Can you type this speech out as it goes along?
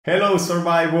Hello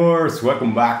survivors,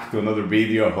 welcome back to another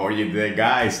video. How are you today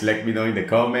guys? Let me know in the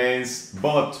comments.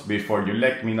 But before you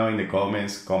let me know in the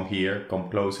comments, come here, come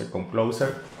closer, come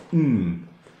closer.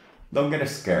 Don't get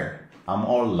scared, I'm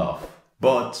all love.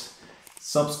 But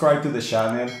subscribe to the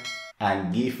channel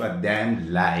and give a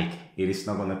damn like. It is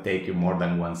not gonna take you more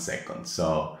than 1 second.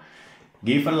 So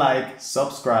give a like,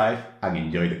 subscribe, and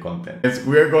enjoy the content. Yes,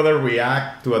 we're gonna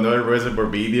react to another Reservoir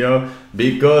video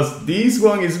because this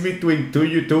one is between two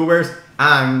YouTubers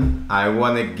and I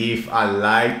wanna give a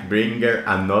Lightbringer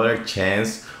another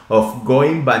chance of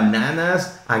going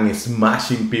bananas and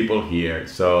smashing people here.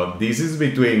 So this is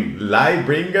between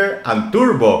Lightbringer and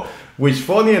Turbo, which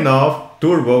funny enough,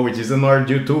 Turbo, which is another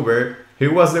YouTuber, he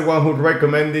was the one who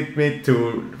recommended me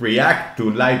to react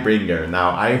to Lightbringer.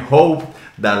 Now I hope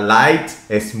the Light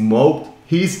smoked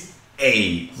his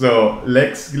A. So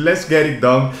let's get it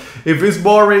done. If it's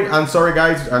boring, I'm sorry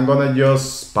guys, I'm gonna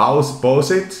just pause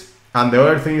it. And the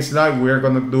other thing is like we're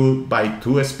gonna do by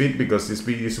 2 speed because this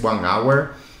video is 1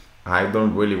 hour. I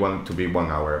don't really want it to be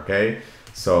 1 hour, okay?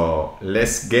 So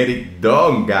let's get it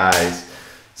done guys.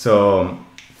 So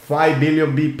 5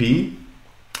 billion BP.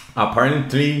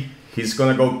 Apparently he's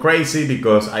gonna go crazy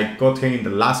because I caught him in the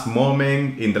last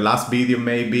moment, in the last video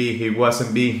maybe, he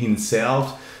wasn't being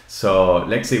himself. So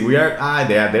let's see, we are,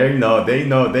 they know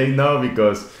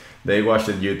because they watched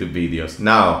the YouTube videos.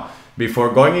 Now,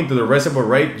 before going into the reservoir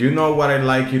rate, you know what I'd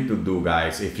like you to do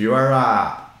guys. If you are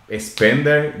a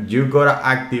spender, you gotta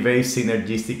activate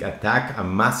synergistic attack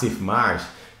and massive march.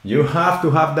 You have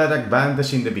to have that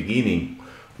advantage in the beginning.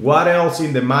 What else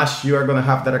in the match you are gonna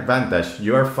have that advantage?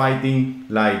 You are fighting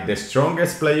like the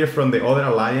strongest player from the other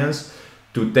alliance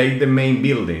to take the main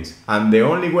buildings. And the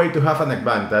only way to have an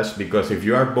advantage, because if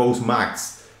you are both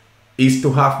max, is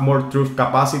to have more troop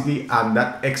capacity and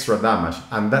that extra damage.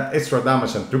 And that extra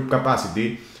damage and troop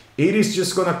capacity, it is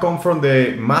just gonna come from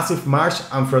the massive march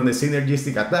and from the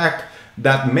synergistic attack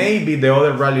that maybe the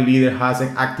other rally leader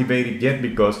hasn't activated yet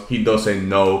because he doesn't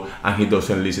know and he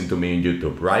doesn't listen to me in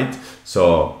YouTube, right?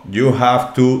 So you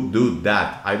have to do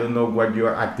that. I don't know what you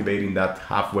are activating that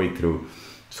halfway through.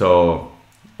 So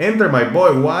enter my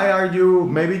boy, why are you,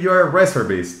 maybe you're a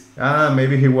reservist.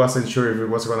 Maybe he wasn't sure if he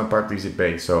was gonna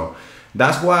participate. So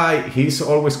that's why he's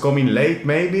always coming late,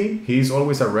 maybe. He's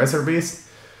always a reservist.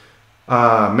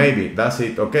 Maybe, that's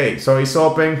it, okay. So it's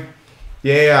open,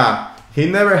 yeah. He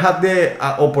never had the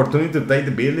opportunity to take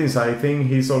the buildings. I think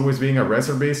he's always being a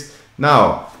reservist.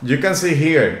 Now, you can see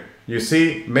here, you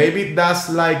see, maybe that's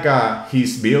like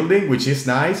his building, which is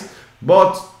nice.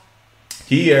 But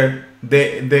here, the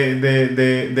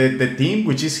team,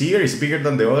 which is here, is bigger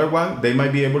than the other one. They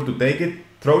might be able to take it.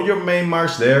 Throw your main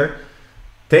march there.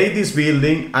 Take this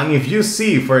building. And if you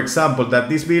see, for example, that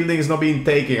this building is not being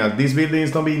taken and this building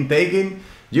is not being taken,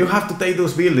 you have to take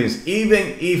those buildings,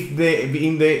 even if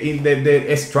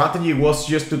the strategy was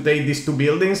just to take these 2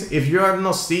 buildings. If you are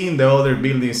not seeing the other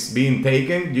buildings being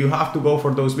taken, you have to go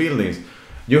for those buildings.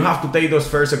 You have to take those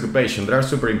first occupation. They are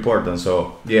super important.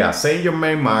 So yeah, save your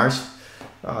main march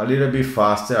a little bit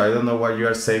faster. I don't know why you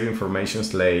are saving information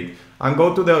late. And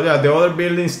go to the other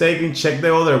buildings taken. Check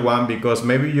the other one because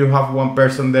maybe you have one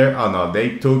person there. Oh no,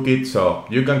 they took it. So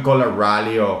you can call a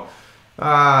rally or.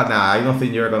 Nah, I don't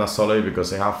think you're gonna solo it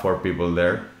because I have 4 people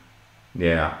there.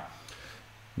 Yeah.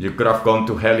 You could have gone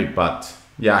to helipad.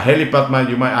 Yeah, helipad, man,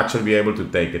 you might actually be able to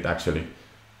take it, actually.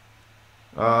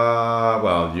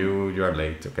 Well, you are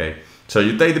late, okay. So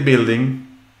you take the building.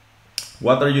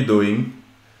 What are you doing?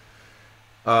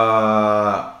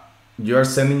 You are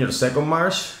sending your second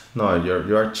march? No,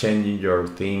 you are changing your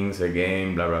things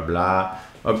again, blah, blah, blah.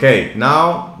 Okay,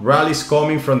 now rally is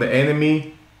coming from the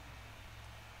enemy.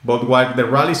 But while the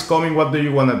rally is coming, what do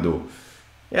you want to do?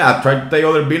 Yeah, try to take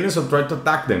other buildings or try to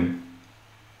attack them.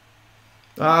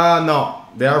 No,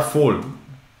 they are full.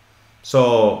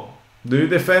 So, do you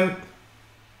defend?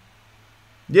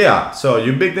 Yeah, so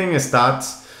you big thing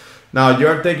stats. Now you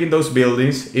are taking those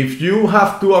buildings. If you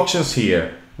have 2 options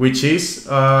here, which is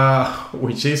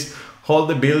hold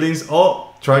the buildings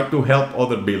or try to help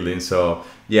other buildings. So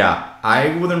yeah,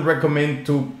 I wouldn't recommend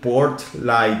to port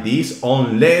like this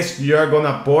unless you're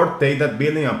gonna port, take that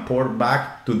building and port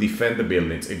back to defend the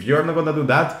buildings. If you're not gonna do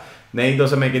that, then it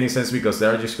doesn't make any sense because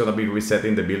they're just gonna be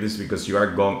resetting the buildings because you are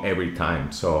gone every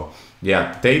time. So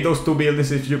yeah, take those 2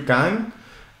 buildings if you can,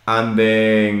 and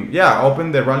then yeah,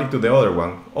 open the rally to the other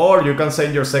one. Or you can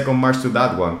send your second march to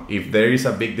that one if there is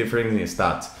a big difference in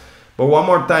stats. But one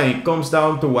more time, it comes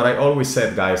down to what I always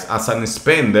said, guys. As an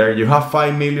spender, you have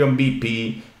 5 million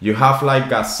BP. You have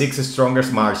like 6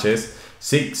 strongest marches,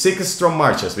 six strong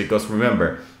marches. Because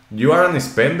remember, you are an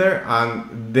spender,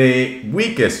 and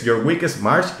your weakest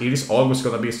march, it is always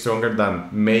gonna be stronger than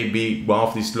maybe one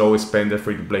of these low spender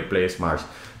free-to-play players march.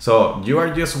 So you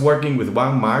are just working with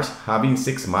one march, having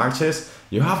 6 marches.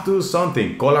 You have to do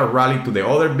something. Call a rally to the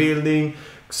other building,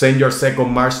 send your second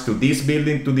march to this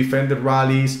building to defend the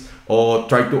rallies, or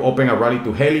try to open a rally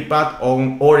to helipad,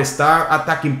 or start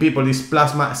attacking people. This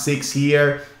plasma 6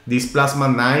 here, this plasma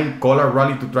 9, call a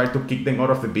rally to try to kick them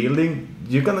out of the building.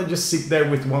 You're gonna just sit there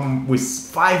with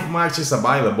 5 marches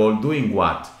available, doing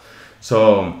what?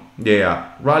 So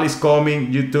yeah, rally's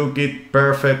coming, you took it,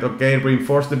 perfect. Okay,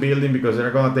 reinforce the building because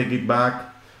they're gonna take it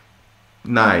back.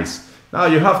 Nice. Now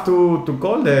you have to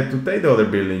take the other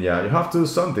building. Yeah, you have to do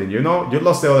something. You know, you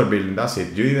lost the other building. That's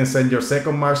it. You didn't send your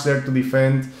second march there to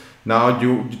defend. Now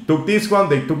you took this one.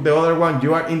 They took the other one.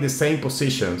 You are in the same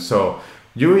position. So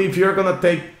if you're gonna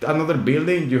take another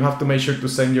building, you have to make sure to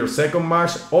send your second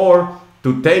march, or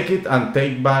to take it and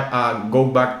go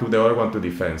back to the other one to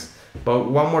defense. But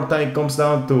one more time, it comes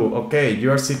down to, okay,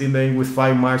 you are sitting there with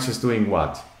 5 marches doing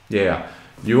what? Yeah.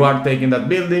 You are taking that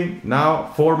building,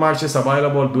 now 4 marches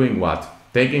available, doing what?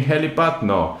 Taking helipad?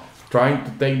 No. Trying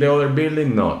to take the other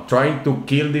building? No. Trying to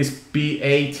kill this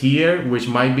P8 here, which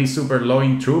might be super low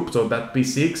in troops, so that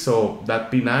P6, so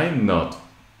that P9? Not.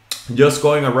 Just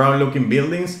going around looking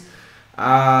buildings.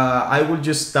 I will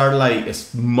just start like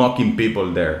smoking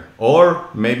people there, or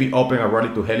maybe open a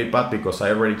rally to helipad because I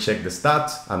already checked the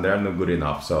stats and they are not good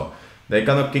enough. So they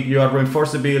cannot kick you out.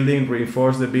 Reinforce the building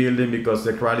because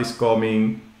the rally is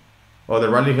coming, or the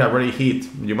rally already hit.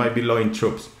 You might be low in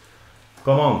troops.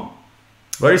 Come on.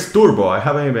 Where is Turbo? I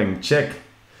haven't even checked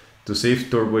to see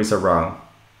if Turbo is around.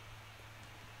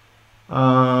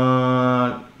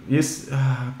 Yes,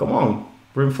 come on.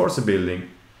 Reinforce the building.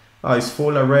 Oh, it's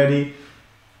full already.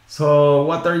 So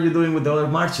what are you doing with the other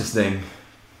marches then?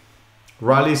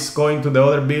 Rally's going to the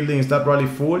other building. Is that rally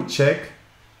full? Check.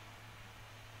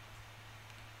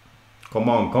 Come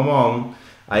on, come on.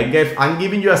 I'm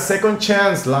giving you a second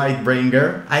chance,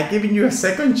 Lightbringer. I'm giving you a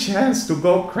second chance to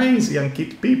go crazy and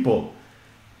kick people.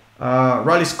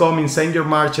 Rally's coming. Send your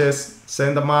marches.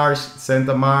 Send a march. Send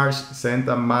a march. Send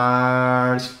a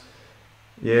march.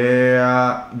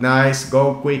 Yeah, nice.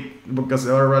 Go quick because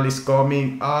the other rally's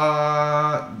coming.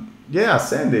 Yeah,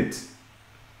 send it.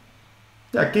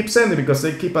 Yeah, keep sending because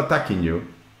they keep attacking you.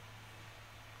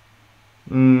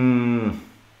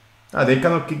 They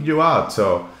cannot kick you out.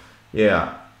 So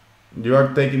yeah, you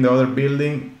are taking the other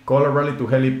building. Call a rally to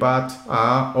helipad,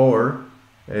 or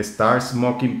start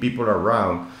smoking people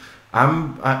around.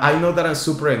 I know that I'm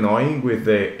super annoying with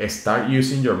the start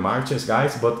using your marches,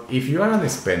 guys, but if you are an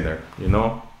spender, you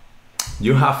know,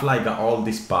 you have like all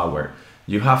this power.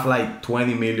 You have like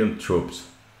 20 million troops.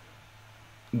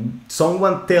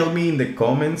 Someone tell me in the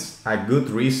comments a good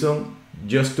reason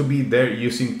just to be there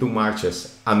using 2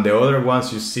 marches, and the other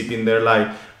ones just sitting there like,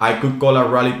 I could call a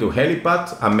rally to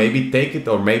helipad and maybe take it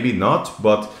or maybe not,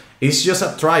 but it's just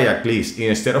a try at least.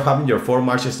 Instead of having your 4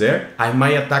 marches there, I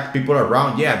might attack people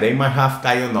around. Yeah, they might have,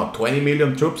 I don't know, 20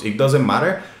 million troops. It doesn't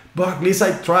matter. But at least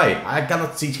I try. I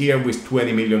cannot sit here with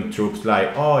 20 million troops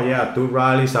like, oh yeah, 2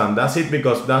 rallies and that's it,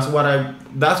 because that's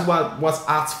what was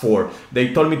asked for.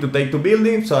 They told me to take 2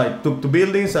 buildings, so I took 2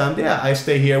 buildings, and yeah, I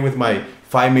stay here with my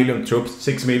 5 million troops,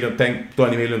 6 million, 10,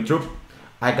 20 million troops.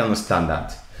 I cannot stand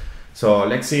that. So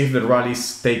let's see if the rally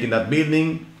is taking that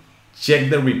building. Check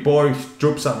the report. If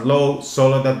troops are low,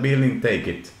 solo that building, take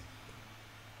it.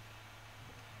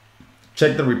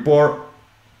 Check the report.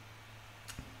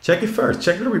 Check it first.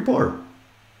 Check the report.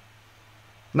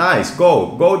 Nice.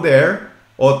 Go there.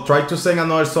 Or try to send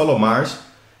another solo march.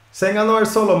 Send another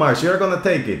solo march. You're gonna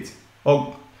take it.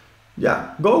 Oh,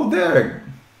 yeah. Go there.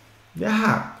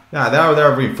 Yeah. Yeah.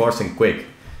 They're reinforcing quick.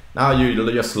 Now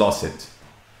you just lost it.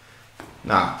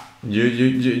 Now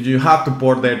you have to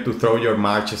port there to throw your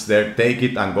marches there. Take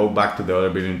it and go back to the other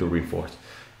building to reinforce.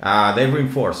 They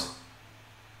reinforce.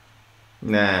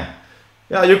 Nah.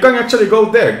 Yeah, you can actually go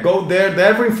there. Go there.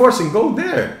 They're reinforcing. Go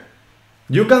there.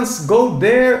 You can go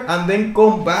there and then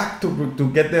come back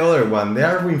to get the other one. They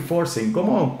are reinforcing. Come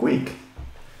on, quick.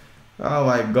 Oh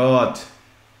my god.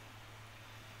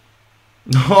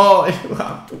 No, you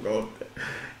have to go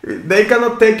there. They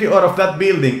cannot take you out of that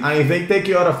building. And if they take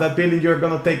you out of that building, you're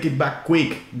gonna take it back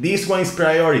quick. This one is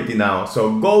priority now.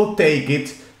 So go take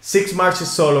it. 6 marches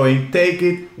soloing. Take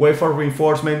it. Wait for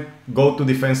reinforcement. Go to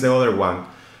defense the other one.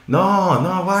 No,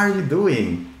 what are you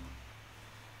doing?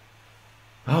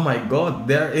 Oh my god,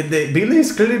 the building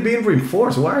is clearly being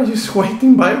reinforced. Why are you just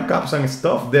waiting biocaps and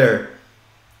stuff there?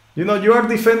 You know, you are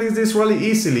defending this rally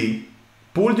easily.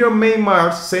 pull your main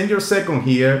march, send your second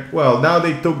here. Well, now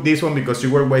they took this one because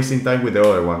you were wasting time with the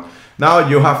other one. Now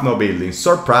you have no building.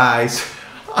 Surprise.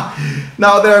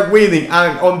 Now they're winning,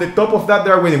 and on the top of that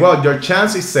they're winning. Well, your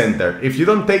chance is center. If you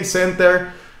don't take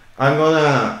center, I'm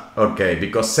gonna... Okay,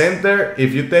 because center,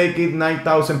 if you take it,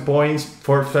 9,000 points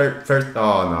for first...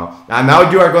 Oh, no. And now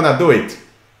you are gonna do it.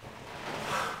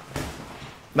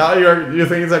 Now you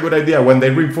think it's a good idea. When they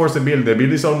reinforce the build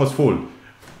is almost full.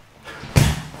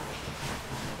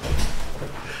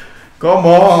 Come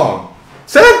on.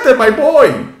 Center, my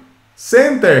boy.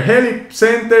 Center,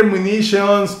 center,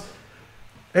 munitions,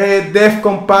 death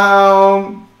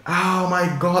compound. Oh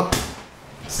my god.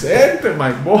 Center,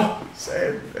 my boy.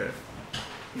 Center.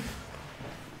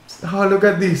 Oh, look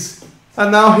at this.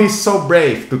 And now he's so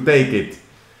brave to take it.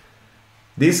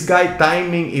 This guy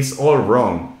timing is all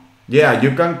wrong. Yeah,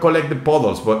 you can collect the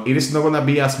puddles, but it is not gonna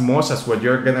be as much as what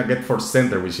you're gonna get for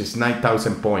center, which is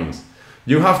 9,000 points.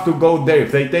 You have to go there.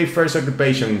 If they take first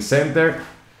occupation in center,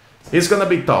 it's gonna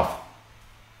be tough.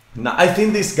 Now, I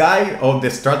think this guy, or the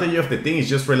strategy of the thing, is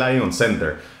just relying on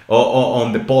center, or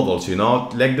on the puddles, you know,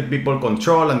 let the people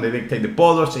control and they take the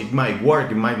puddles. It might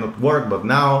work, it might not work, but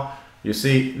now, you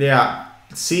see, yeah,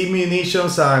 see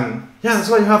munitions and, yeah, that's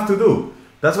what you have to do.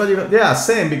 That's what you, yeah,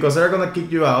 same, because they're gonna kick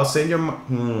you out, send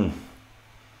your,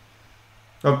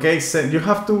 Okay, send, you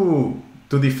have to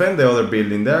defend the other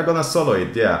building, they're gonna solo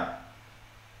it, yeah.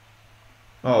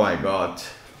 Oh my god.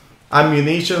 And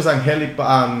munitions and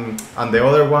and the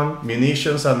other one,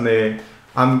 munitions and the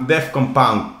death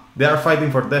compound. They are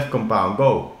fighting for death compound.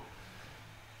 Go.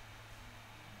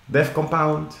 Death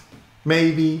compound.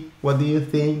 Maybe. What do you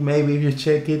think? Maybe if you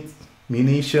check it.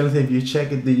 Munitions, if you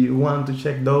check it, do you want to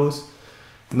check those?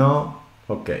 No?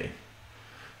 Okay.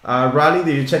 Rally,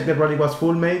 did you check the rally was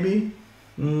full maybe?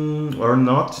 Or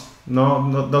not?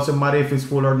 No, doesn't matter if it's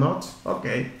full or not?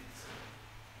 Okay.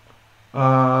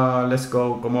 Let's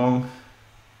go, come on.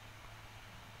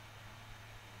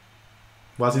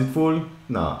 Was it full?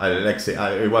 No, let's see,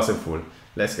 it wasn't full.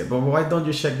 Let's get, but why don't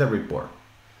you check the report?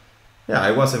 Yeah,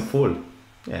 it wasn't full.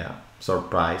 Yeah,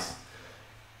 surprise.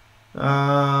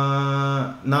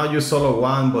 Now you solo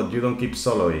one, but you don't keep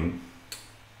soloing.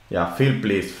 Yeah, fill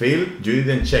please, fill. You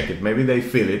didn't check it, maybe they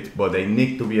fill it, but they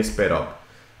need to be sped up.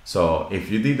 So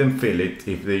if you didn't fill it,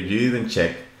 if you didn't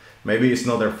check, maybe it's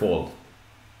not their fault.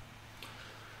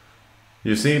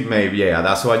 You see, maybe, yeah,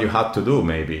 that's what you had to do,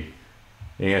 maybe.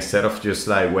 Instead of just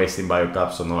like wasting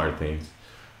biocaps on other things.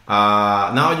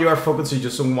 Now you are focusing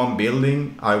just on one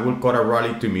building. I will call a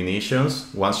rally to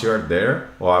munitions once you are there.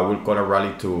 Or I will call a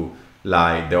rally to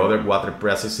like the other water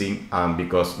processing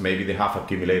because maybe they have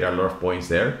accumulated a lot of points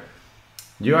there.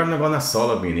 You are not gonna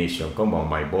solo munition. Come on,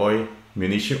 my boy.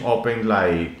 Munition opened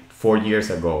like 4 years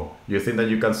ago. You think that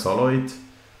you can solo it?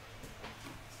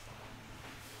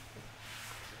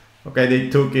 Okay, they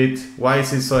took it. Why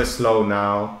is it so slow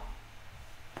now?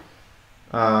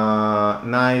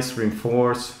 Nice,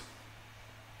 reinforce.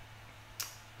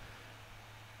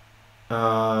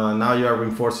 Now you are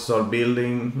reinforcing all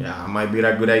building. Yeah, might be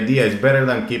a good idea. It's better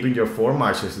than keeping your 4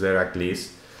 marches there at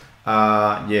least.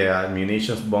 Yeah,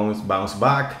 munitions bounce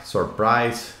back.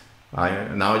 Surprise.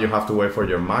 Now you have to wait for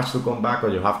your march to come back, or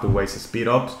you have to waste speed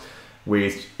ups,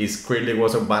 which is clearly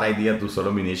was a bad idea to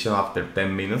solo munition after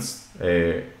 10 minutes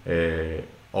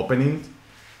opening.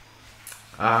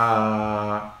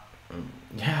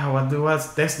 Yeah, what do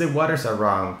was test the waters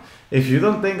around. If you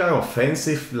don't think an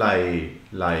offensive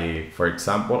like for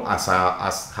example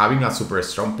as having a super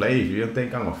strong play, if you don't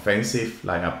think an offensive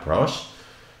like approach,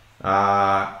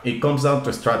 it comes down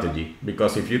to strategy.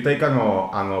 Because if you take an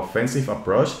offensive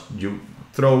approach, you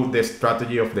throw the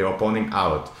strategy of the opponent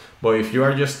out. But if you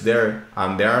are just there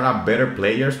and there are better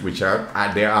players, which are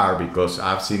there are, because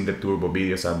I've seen the turbo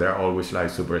videos and they're always like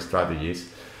super strategies,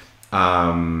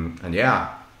 and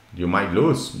yeah, you might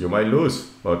lose,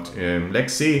 but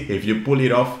let's see if you pull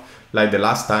it off like the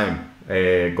last time,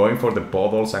 going for the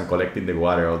puddles and collecting the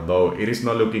water, although it is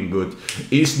not looking good.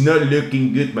 It's not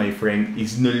looking good, my friend,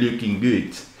 it's not looking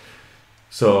good.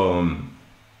 So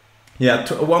yeah,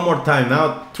 one more time.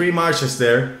 Now 3 marches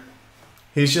there.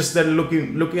 He's just there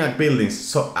looking at buildings.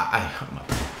 So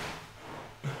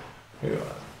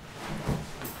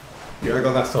you're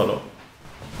gonna solo.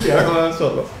 You're gonna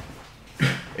solo.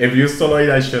 If you solo it,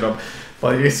 I shut up.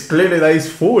 But it's clearly that it's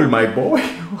full, my boy.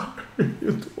 What are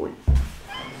you doing?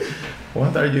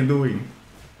 What are you doing?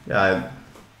 Yeah,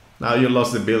 now you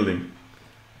lost the building.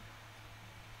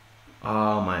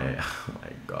 Oh my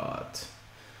god.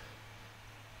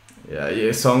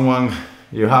 Yeah, someone,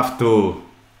 you have to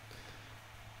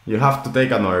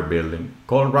take another building.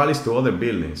 Call rallies to other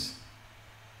buildings.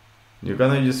 You're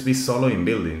gonna just be solo in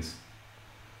buildings.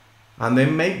 And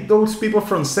then make those people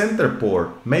from center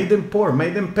poor. Make them poor,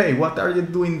 make them pay. What are you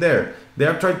doing there? They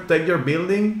are trying to take your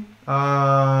building.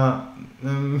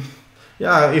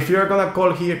 Yeah, if you're gonna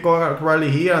call here, call a rally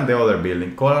here and the other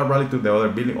building. Call a rally to the other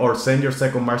building, or send your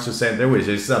second march to center, which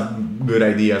is a good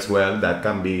idea as well. That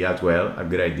can be as well a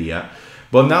good idea.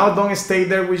 But now don't stay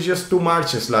there with just two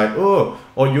marches, like, oh,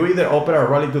 or you either open a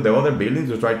rally to the other building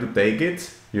to try to take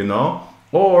it, you know,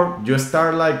 or you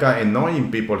start like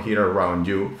annoying people here around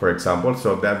you, for example,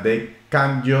 so that they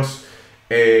can just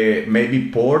maybe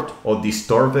port or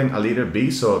distort them a little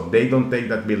bit so they don't take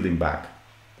that building back.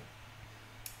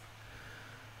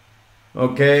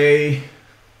 Okay,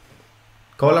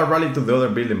 call a rally to the other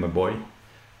building, my boy,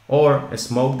 or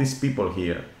smoke these people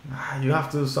here. You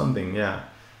have to do something, yeah.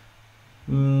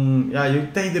 Yeah, you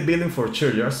take the building for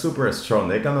sure. You are super strong.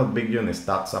 They cannot beat you in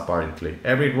stats apparently.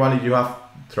 Every rally you have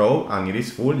throw and it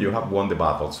is full, you have won the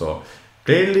battle. So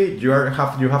clearly you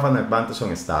have an advantage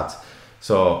on stats.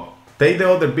 So take the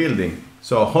other building.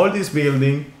 So hold this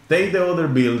building, take the other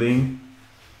building,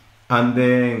 and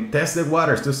then test the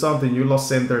waters. Do something. You lost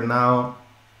center now.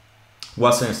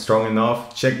 Wasn't strong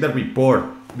enough. Check the report.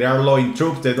 They are low in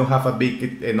troops. They don't have a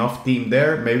big enough team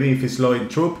there. Maybe if it's low in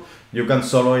troop, you can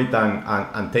solo it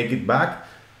and take it back.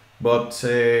 But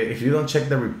if you don't check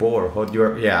the report, what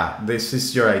you're, yeah, this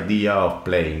is your idea of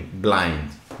playing blind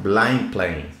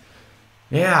playing.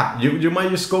 Yeah, you might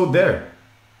just go there.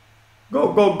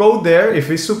 Go there. If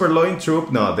it's super low in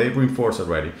troop, no, they reinforce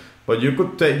already. But you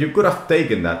could have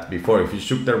taken that before if you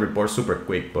shook the report super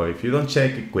quick. But if you don't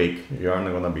check it quick, you are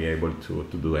not gonna be able to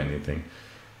do anything.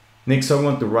 Need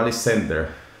someone to rally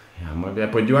center. Yeah, maybe,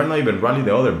 but you are not even rally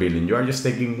the other building. You are just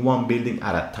taking one building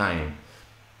at a time,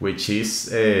 which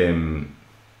is a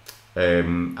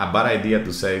bad idea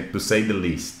to say the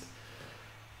least.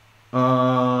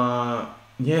 Yeah,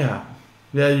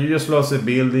 you just lost a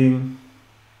building.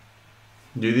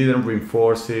 You didn't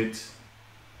reinforce it.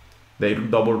 They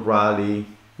double rally.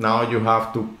 Now you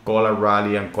have to call a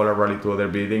rally and call a rally to other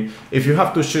building. If you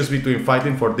have to choose between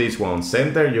fighting for this one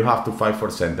center, you have to fight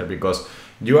for center because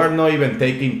you are not even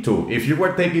taking two. If you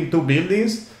were taking two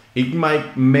buildings, it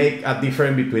might make a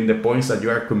difference between the points that you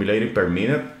are accumulating per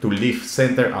minute to leave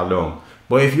center alone.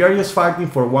 But if you are just fighting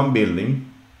for one building,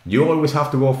 you always have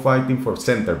to go fighting for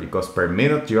center because per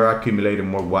minute you are accumulating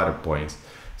more water points.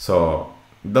 So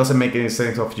it doesn't make any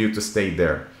sense of you to stay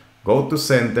there. Go to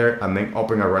center and then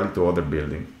open a rally to other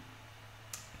building.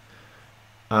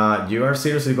 You are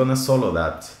seriously gonna solo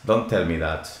that? Don't tell me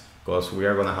that, because we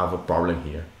are gonna have a problem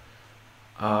here.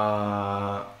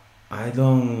 I'm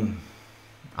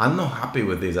not happy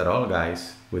with this at all,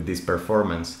 guys, with this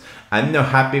performance. I'm not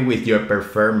happy with your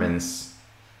performance.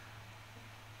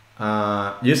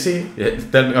 You see,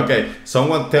 tell me, okay,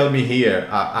 someone tell me here,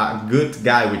 a good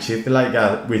guy, which is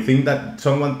like, we think that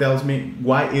someone tells me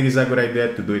why it is a good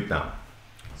idea to do it now.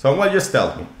 Someone just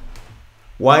tell me,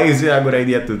 why is it a good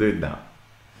idea to do it now?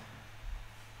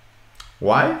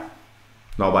 Why?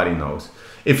 Nobody knows.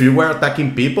 If you were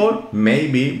attacking people,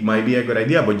 maybe might be a good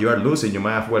idea, but you are losing. You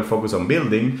might as well focus on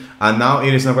building. And now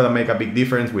it is not going to make a big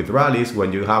difference with rallies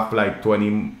when you have like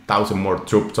 20,000 more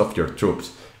troops of your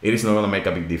troops. It is not going to make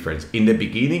a big difference. In the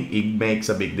beginning, it makes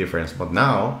a big difference, but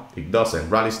now it doesn't.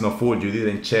 Rally's not full. You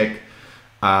didn't check.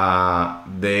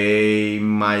 They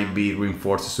might be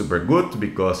reinforced super good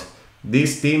because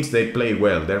these teams, they play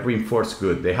well. They're reinforced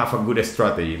good. They have a good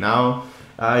strategy. Now,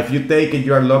 if you take it,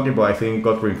 you are lucky, but I think it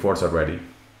got reinforced already.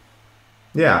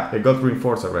 Yeah, it got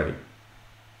reinforced already.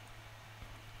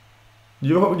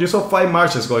 You saw 5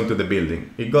 marches going to the building.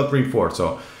 It got reinforced.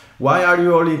 So why are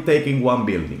you only taking one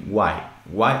building? Why?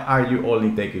 Why are you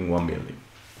only taking one building?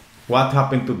 What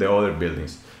happened to the other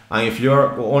buildings? And if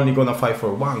you're only gonna fight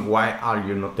for one, why are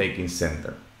you not taking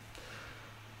center?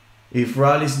 If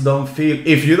rallies don't feel,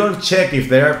 if you don't check if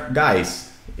there are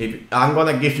guys, if I'm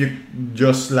gonna give you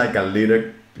just like a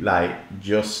little,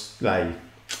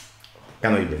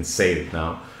 cannot even say it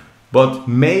now, but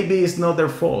maybe it's not their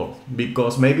fault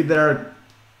because maybe they're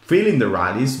feeling the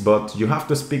rallies, but you have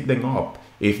to speak them up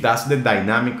if that's the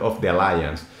dynamic of the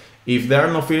alliance. If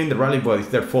they're not feeling the rally, but it's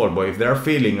their fault. But if they're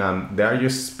feeling and they're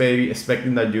just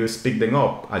expecting that you speak them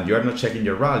up and you're not checking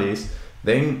your rallies,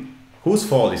 then whose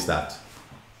fault is that?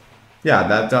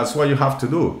 Yeah, that's what you have to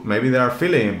do. Maybe they are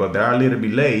feeling it, but they're a little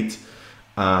bit late,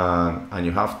 and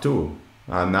you have to.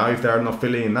 And now if they're not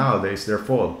feeling it now, it's their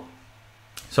fault.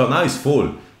 So now it's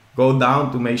full. Go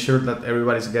down to make sure that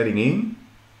everybody's getting in.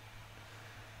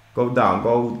 Go down,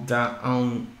 go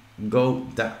down, go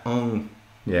down.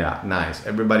 Yeah, nice.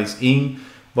 Everybody's in,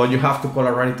 but you have to call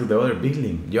a rally to the other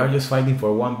building. You are just fighting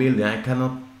for one building. I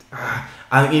cannot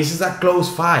And it's just a close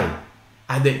fight,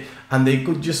 and they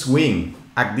could just win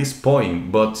at this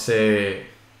point, but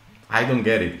I don't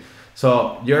get it.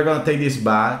 So you're gonna take this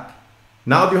back.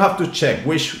 Now you have to check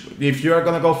which, if you are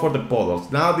gonna go for the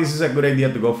puddles. Now this is a good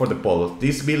idea to go for the puddles.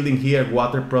 This building here,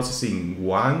 water processing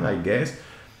 1, I guess,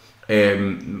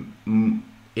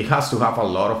 it has to have a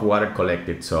lot of water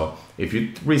collected. So if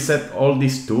you reset all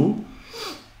these 2,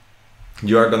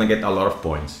 you are gonna get a lot of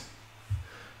points.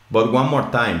 But one more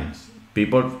time,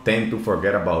 people tend to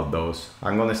forget about those.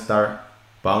 I'm gonna start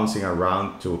bouncing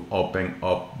around to open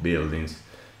up buildings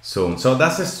soon. So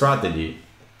that's a strategy.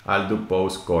 I'll do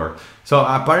post core. So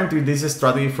apparently this is a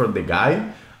strategy for the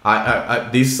guy.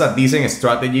 This is a decent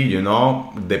strategy, you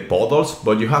know, the puddles,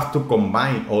 but you have to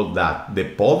combine all that, the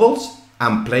puddles,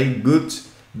 and play good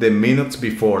the minutes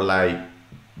before, like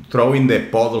throwing the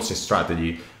puddles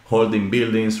strategy, holding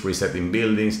buildings, resetting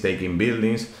buildings, taking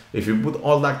buildings. If you put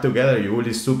all that together, you will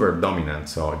be super dominant.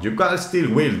 So you guys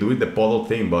still will do the puddle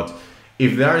thing, but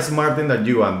if they are smarter than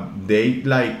you and they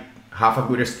like have a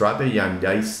good strategy and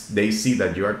they see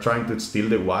that you are trying to steal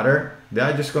the water, they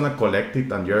are just gonna collect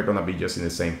it and you're gonna be just in the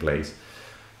same place.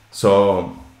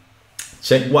 So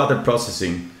check water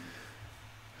processing.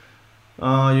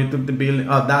 You took the building,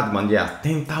 that one, yeah,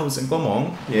 10,000, come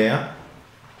on, yeah.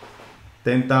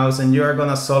 10,000, you are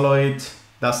gonna solo it.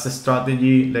 That's the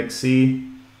strategy. Let's see.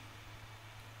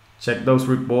 Check those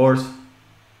reports.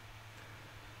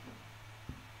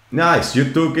 Nice,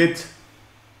 you took it.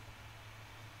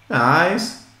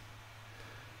 Nice.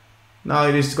 Now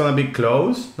it is gonna be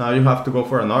close. Now you have to go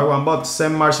for another one, but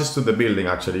send marches to the building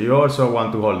actually. You also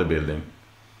want to hold the building.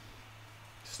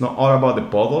 It's not all about the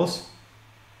puddles.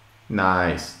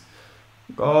 Nice.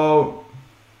 Go.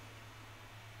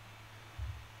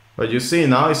 But you see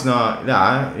now it's not,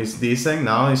 yeah, it's decent.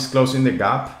 Now it's closing the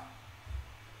gap.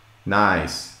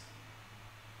 Nice.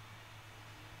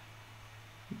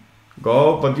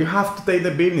 Go, but you have to take the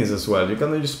buildings as well. You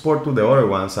cannot just port to the other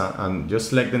ones and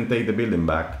just let them take the building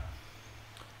back.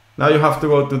 Now you have to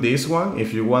go to this one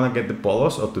if you want to get the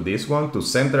polos, or to this one, to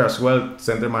center as well.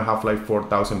 Center might have like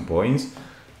 4,000 points.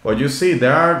 But you see, they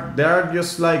are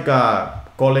just like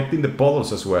collecting the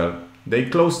polos as well. They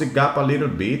close the gap a little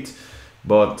bit,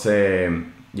 but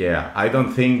yeah, I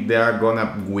don't think they are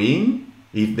gonna win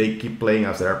if they keep playing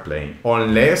as they are playing,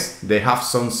 unless they have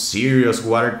some serious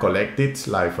water collected,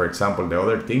 like for example the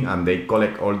other team, and they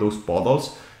collect all those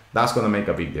puddles. That's gonna make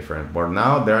a big difference. But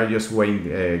now they are just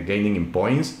gaining in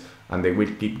points, and they will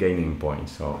keep gaining in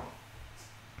points. So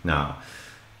now,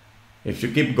 if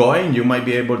you keep going, you might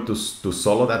be able to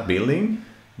solo that building.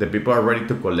 The people are ready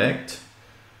to collect.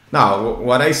 Now,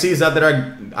 what I see is that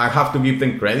I have to give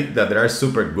them credit that they are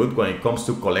super good when it comes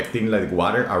to collecting like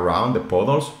water around the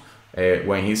puddles.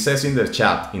 When he says in the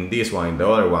chat, in this one, in the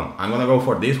other one, I'm gonna go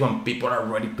for this one, people are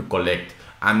ready to collect.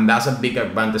 And that's a big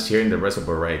advantage here in the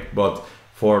reservoir rate. But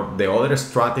for the other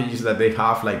strategies that they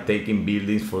have, like taking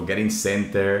buildings, for getting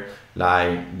center,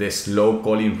 like the slow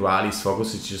calling rallies,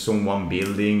 focus just on one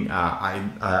building,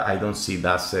 I don't see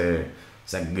that's a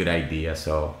good idea.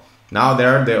 So now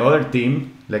they're the other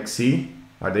team. Let's see,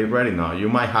 are they ready now? You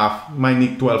might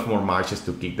need 12 more marches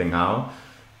to kick them out.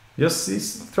 Just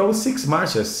throw 6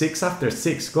 marches, 6 after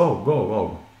 6.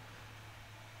 Go,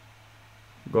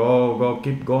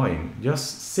 keep going.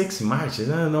 Just 6 marches.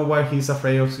 I don't know why he's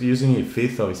afraid of using a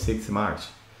 5th or 6th march.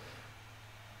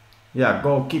 Yeah,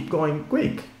 go, keep going,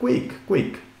 quick.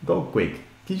 Go quick.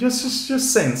 Just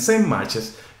send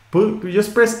marches.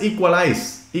 Just press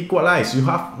equalize. You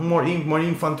have more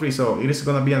infantry, so it is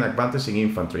gonna be an advantage in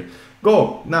infantry.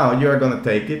 Go, now you are gonna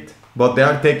take it. But they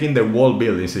are taking the wall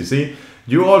buildings, you see?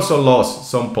 You also lost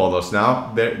some puddles.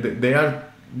 Now they are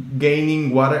gaining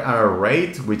water at a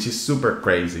rate which is super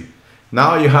crazy.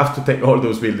 Now you have to take all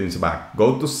those buildings back.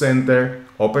 Go to center,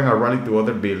 open a rally to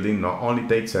other building, not only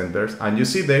take centers. And you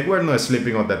see they were not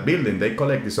sleeping on that building. They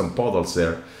collected some puddles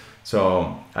there.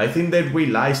 So I think they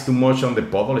relies too much on the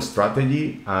puddle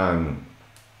strategy, and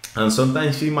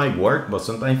sometimes it might work, but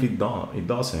sometimes it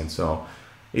doesn't. So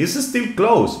it's still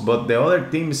close, but the other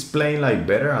team is playing like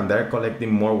better and they're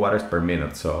collecting more waters per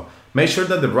minute. So make sure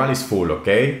that the rally is full,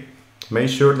 okay? Make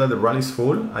sure that the rally is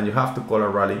full, and you have to call a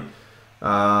rally.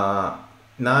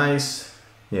 Nice,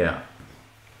 yeah.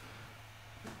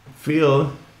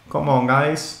 Phil, come on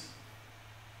guys.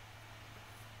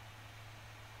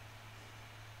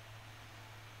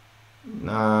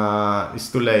 It's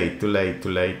too late.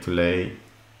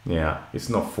 Yeah, it's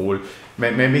not full.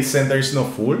 Maybe center is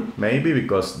not full, maybe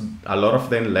because a lot of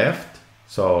them left,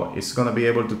 so it's gonna be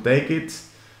able to take it.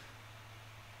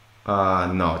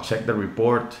 No, check the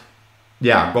report.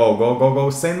 Yeah, go,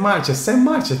 send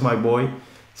marches, my boy.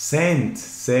 Send,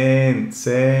 send,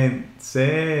 send,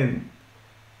 send.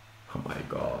 Oh my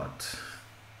god.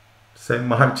 Send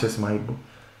marches, my boy.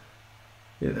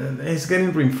 It's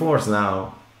getting reinforced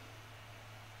now.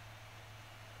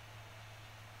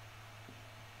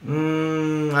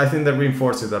 I think they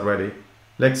reinforced it already.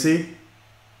 Let's see.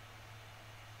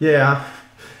 Yeah.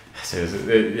 It's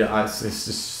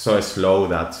just so slow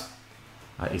that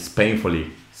it's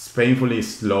painfully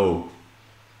slow.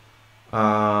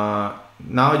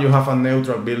 Now you have a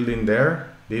neutral building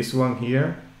there. This one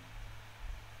here.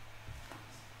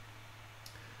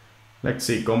 Let's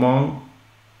see. Come on.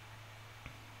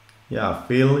 Yeah,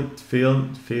 feel it.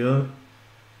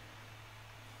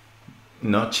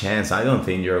 No chance. I don't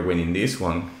think you're winning this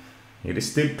one. It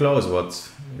is still close, but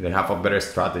they have a better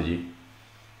strategy.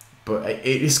 But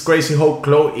it is crazy how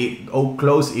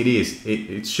close it is.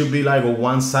 It should be like a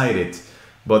one-sided,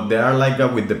 but they are like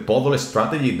with the podol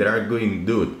strategy. They are doing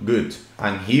good.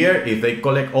 And here, if they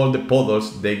collect all the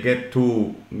podols, they get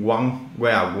to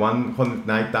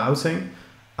 109,000,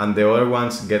 and the other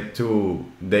ones get to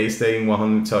they stay in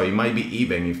 100. So it might be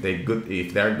even if they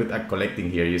are good at collecting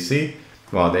here. You see,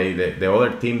 well, the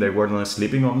other team, they were not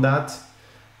sleeping on that,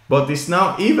 but it's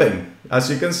now even,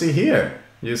 as you can see here.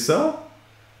 You saw.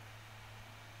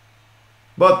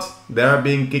 But they are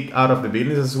being kicked out of the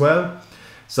buildings as well.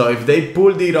 So if they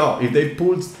pull this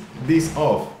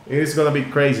off, it is gonna be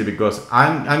crazy, because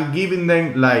I'm giving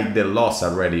them like the loss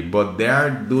already, but they are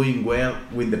doing well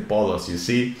with the polos. You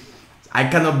see, I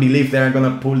cannot believe they are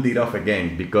gonna pull it off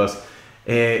again, because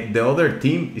the other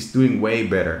team is doing way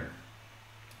better.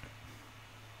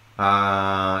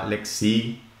 Let's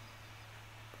see.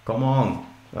 Come on,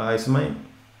 it's my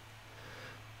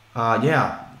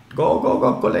yeah. Go,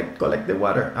 collect the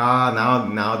water.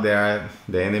 Now the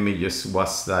enemy just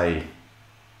was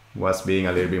being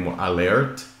a little bit more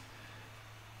alert.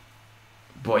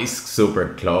 But it's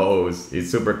super close.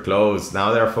 It's super close.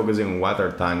 Now they're focusing on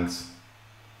water tanks.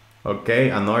 Okay,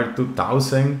 another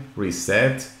 2,000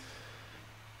 reset.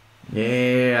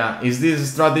 Yeah, is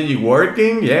this strategy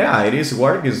working? Yeah, it is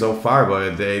working so far,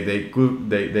 but they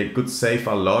could save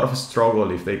a lot of struggle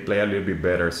if they play a little bit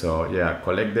better. So yeah,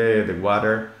 collect the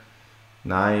water.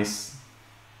 Nice.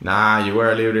 Nah, you were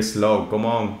a little bit slow. Come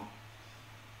on.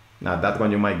 Nah, that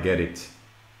one you might get it.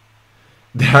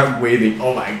 They are winning.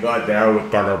 Oh my god, I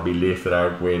cannot believe they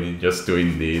are winning just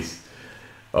doing this.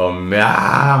 Oh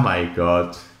my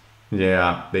god.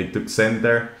 Yeah, they took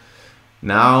center.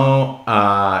 Now,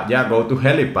 yeah, go to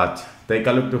helipad. Take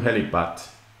a look to helipad.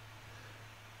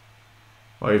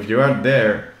 Or if you are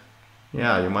there,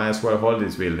 yeah, you might as well hold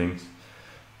these buildings.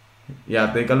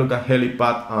 Yeah, take a look at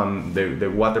helipad on the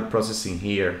water processing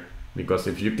here, because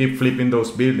if you keep flipping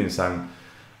those buildings and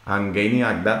gaining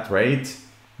at that rate,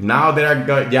 now they are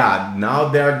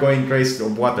going crazy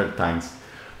of water tanks.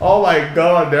 Oh my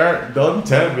god, don't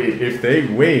tell me if they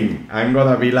win. I'm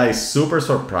gonna be like super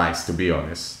surprised, to be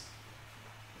honest.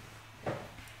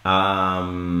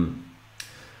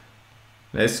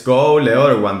 Let's go the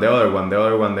other one.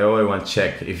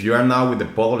 Check. If you are now with the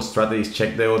podol strategies,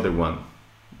 check the other one.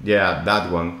 Yeah,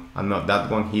 that one, and not that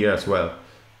one here as well.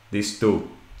 These two,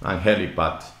 and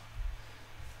helipad.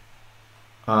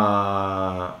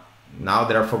 Now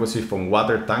they are focusing from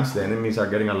water tanks. The enemies are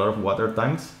getting a lot of water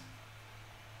tanks.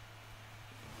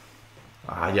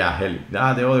 Yeah,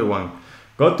 the other one.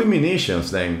 Go to munitions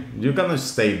then. You cannot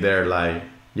stay there like,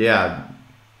 yeah.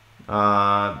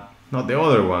 Not the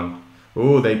other one.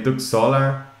 Ooh, they took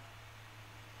solar.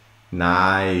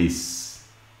 Nice.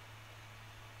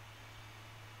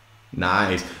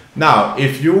 Nice. Now,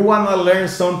 if you want to learn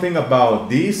something about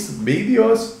these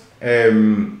videos,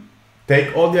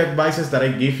 take all the advices that I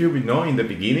give you, in the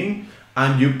beginning,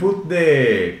 and you put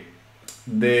the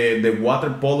water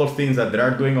polo things that they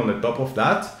are doing on the top of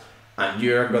that, and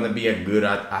you're gonna be a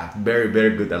very,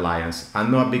 very good alliance.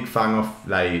 I'm not a big fan of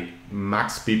like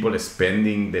max people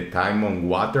spending the time on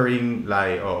watering,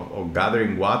 like or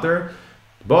gathering water.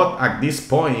 But at this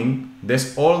point,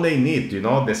 that's all they need,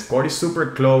 the score is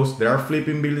super close, they are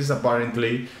flipping buildings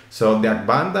apparently, so the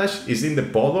advantage is in the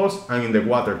podos and in the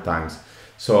water tanks.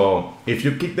 So if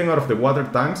you kick them out of the water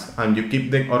tanks and you keep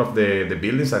them out of the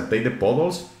buildings and take the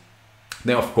podos,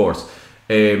 then of course,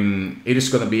 it is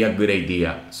going to be a good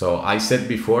idea. So I said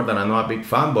before that I'm not a big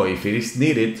fan, but if it is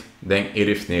needed, then it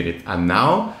is needed. And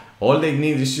now, all they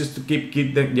need is just to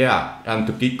keep them, and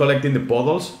to keep collecting the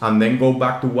podos and then go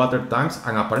back to water tanks.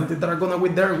 And apparently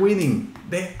they're winning.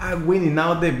 They are winning.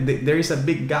 Now there is a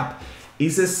big gap.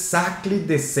 It's exactly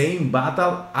the same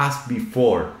battle as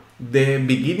before. The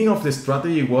beginning of the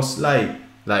strategy was like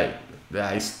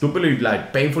stupidly,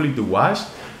 like painfully to watch.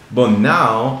 But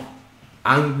now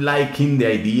I'm liking the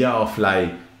idea of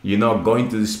like, you know, going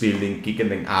to this building, kicking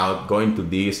them out, going to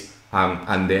this,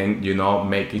 and then, you know,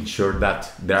 making sure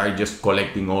that they are just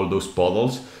collecting all those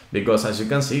puddles, because as you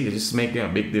can see, it's just making a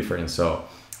big difference. So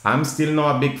I'm still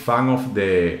not a big fan of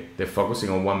the focusing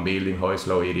on one building, how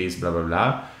slow it is, blah, blah,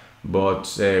 blah. But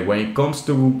when it comes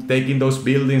to taking those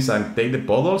buildings and take the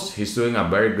puddles, he's doing a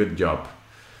very good job.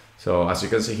 So as you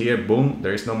can see here, boom,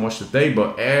 there is not much to take,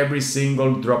 but every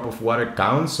single drop of water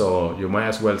counts, so you might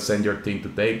as well send your team to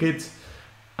take it.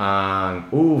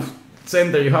 And oof,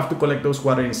 center, you have to collect those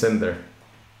water in center,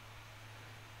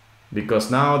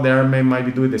 because now their men might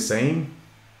be doing the same.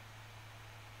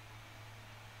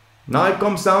 Now it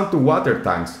comes down to water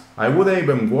tanks. I wouldn't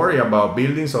even worry about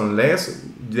buildings unless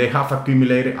they have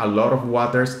accumulated a lot of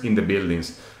waters in the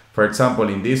buildings. For example,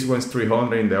 in this one's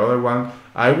 300, in the other one,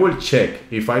 I will check.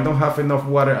 If I don't have enough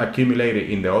water accumulated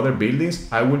in the other buildings,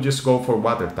 I will just go for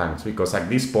water tanks, because at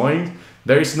this point,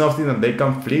 there is nothing that they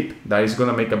can flip that is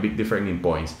gonna make a big difference in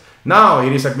points. Now,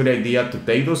 it is a good idea to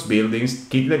take those buildings,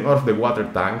 kick them off the water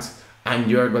tanks,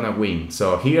 and you're gonna win.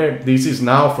 So here, this is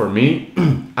now for me,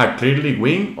 a clearly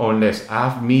win, unless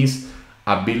I've missed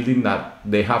a building that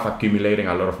they have accumulating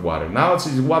a lot of water. Now it's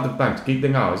water tanks, kick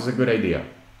them out, it's a good idea.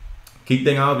 Kick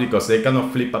them out because they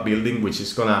cannot flip a building, which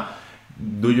is gonna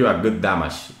do you a good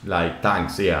damage, like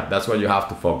tanks. Yeah, that's what you have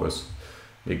to focus,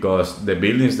 because the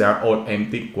buildings, they are all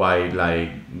empty, quite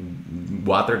like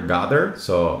water gathered,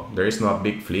 so there is no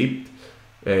big flip.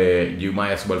 You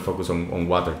might as well focus on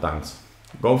water tanks.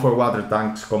 Go for water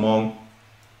tanks, come on.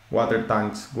 Water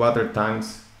tanks, water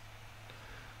tanks.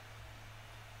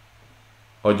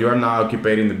 Or you are now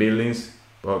occupying the buildings.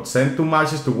 But send 2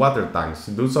 marches to water tanks.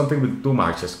 Do something with 2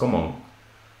 marches, come on.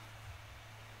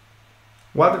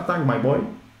 Water tank, my boy.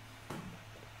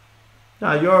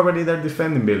 Yeah, you're already there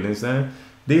defending buildings.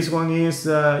 This one is,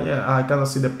 yeah, I cannot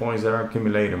see the points that are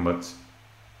accumulating, but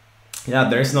yeah,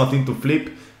 there's nothing to flip.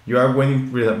 You are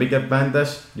winning with a big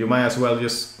advantage. You might as well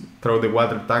just throw the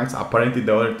water tanks. Apparently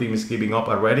the other team is giving up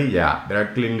already. Yeah,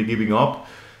 they're clearly giving up.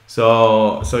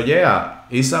 So yeah,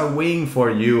 it's a win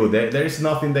for you. There is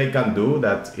nothing they can do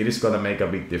that it is gonna make a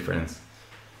big difference.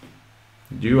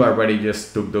 You already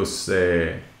just took those.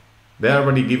 They're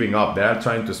already giving up. They are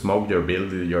trying to smoke your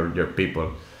build, your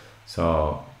people.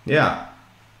 So yeah,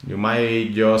 you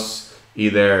might just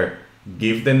either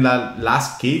give them that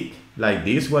last kick, like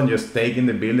this one, just taking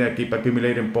the building and keep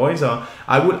accumulating points.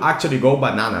 I would actually go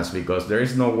bananas, because there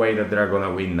is no way that they're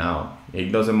gonna win now.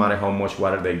 It doesn't matter how much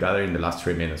water they gather in the last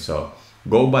 3 minutes. So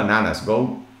go bananas,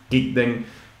 go kick them,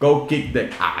 go kick the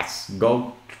ass,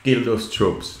 go kill those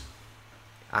troops.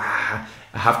 I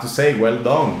have to say, well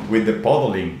done with the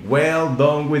puddling. Well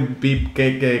done with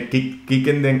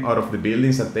kicking them out of the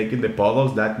buildings and taking the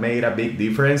puddles. That made a big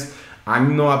difference.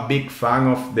 I'm not a big fan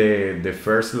of the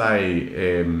first, like,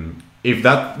 if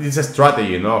that is a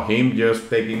strategy, you know, him just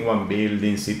taking one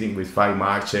building, sitting with 5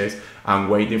 marches and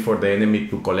waiting for the enemy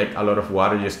to collect a lot of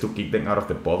water just to kick them out of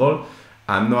the puddle.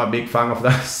 I'm not a big fan of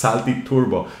that. Salty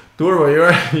Turbo. Turbo,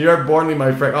 you're burning,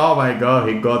 my friend. Oh my god,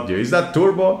 he got you. Is that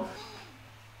Turbo?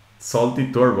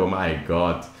 Salty Turbo, my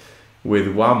god. With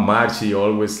 1 march, he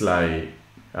always like,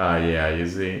 yeah, you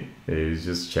see, he's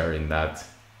just sharing that.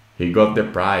 He got the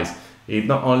prize. It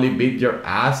not only beat your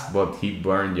ass, but he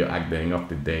burned you at the end of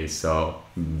the day. So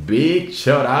big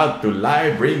shout out to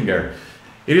Lightbringer.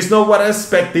 It is not what I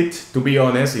expected, to be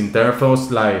honest, in terms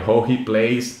of like how he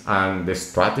plays and the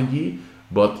strategy,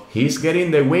 but he's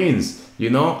getting the wins. You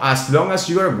know, as long as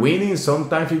you are winning,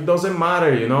 sometimes it doesn't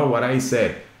matter, you know what I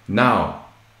said. Now,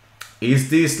 is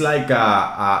this like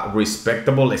a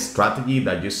respectable strategy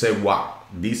that you say, wow,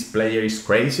 this player is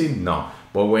crazy? No.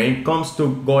 But when it comes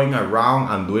to going around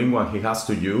and doing what he has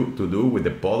to do with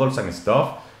the puddles and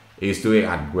stuff, he's doing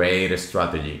a great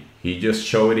strategy. He just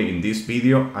showed it in this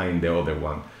video and in the other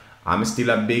one. I'm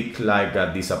still a big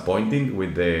disappointing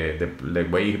with the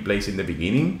way he plays in the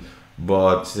beginning,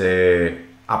 but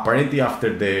apparently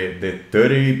after the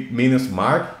 30 minutes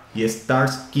mark, he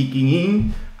starts kicking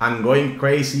in and going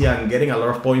crazy and getting a lot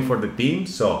of points for the team.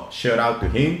 So shout out to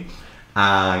him.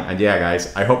 And yeah,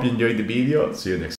 guys, I hope you enjoyed the video. See you next time.